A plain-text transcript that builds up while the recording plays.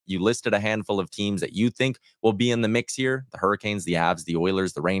You listed a handful of teams that you think will be in the mix here: the Hurricanes, the Avs, the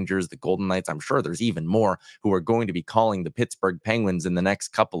Oilers, the Rangers, the Golden Knights. I'm sure there's even more who are going to be calling the Pittsburgh Penguins in the next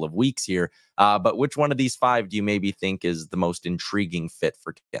couple of weeks here. But which one of these five do you maybe think is the most intriguing fit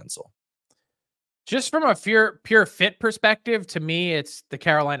for Guentzel? Just from a pure fit perspective, to me, it's the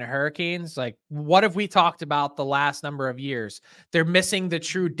Carolina Hurricanes. Like, what have we talked about the last number of years? They're missing the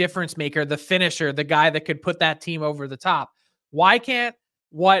true difference maker, the finisher, the guy that could put that team over the top. Why can't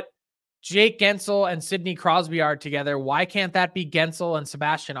what Jake Guentzel and Sidney Crosby are together, why can't that be Guentzel and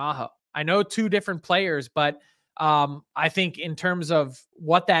Sebastian Aho? I know two different players, but I think in terms of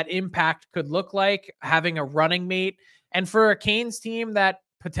what that impact could look like, having a running mate, and for a Canes team that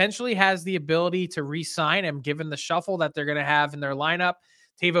potentially has the ability to re-sign him, given the shuffle that they're going to have in their lineup.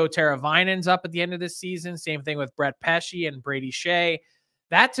 Teuvo Teravainen's up at the end of this season. Same thing with Brett Pesce and Brady Shea.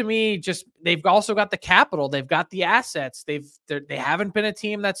 That, to me, just, they've also got the capital. They've got the assets. They haven't been a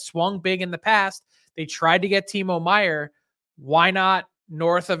team that's swung big in the past. They tried to get Timo Meier. Why not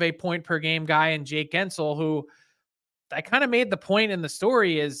north of a point per game guy in Jake Guentzel, who I kind of made the point in the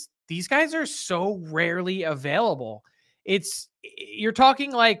story is these guys are so rarely available. You're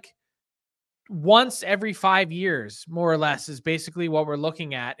talking like once every 5 years, more or less, is basically what we're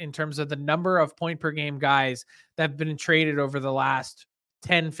looking at in terms of the number of point per game guys that have been traded over the last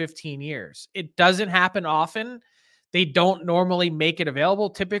 10, 15 years. It doesn't happen often. They don't normally make it available.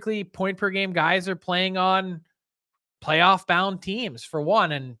 Typically, point per game guys are playing on playoff bound teams, for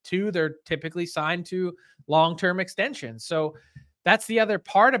one, and two, they're typically signed to long-term extensions. So that's the other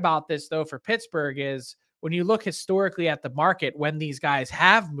part about this, though, for Pittsburgh is, when you look historically at the market, when these guys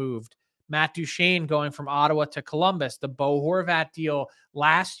have moved, Matt Duchene going from Ottawa to Columbus, the Bo Horvat deal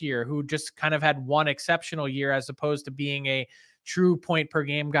last year, who just kind of had one exceptional year as opposed to being a true point per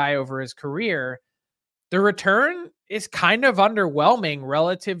game guy over his career, the return is kind of underwhelming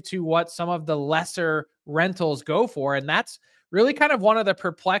relative to what some of the lesser rentals go for. And that's really kind of one of the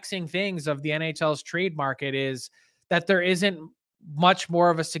perplexing things of the NHL's trade market, is that there isn't much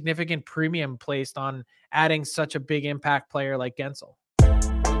more of a significant premium placed on adding such a big impact player like Guentzel.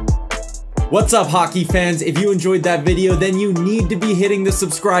 What's up, hockey fans? If you enjoyed that video, then you need to be hitting the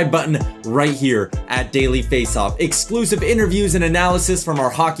subscribe button right here at Daily Faceoff. Exclusive interviews and analysis from our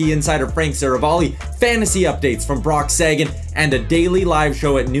hockey insider Frank Seravalli, fantasy updates from Brock Sagan, and a daily live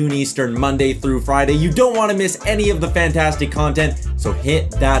show at noon Eastern, Monday through Friday. You don't want to miss any of the fantastic content, so hit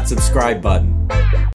that subscribe button.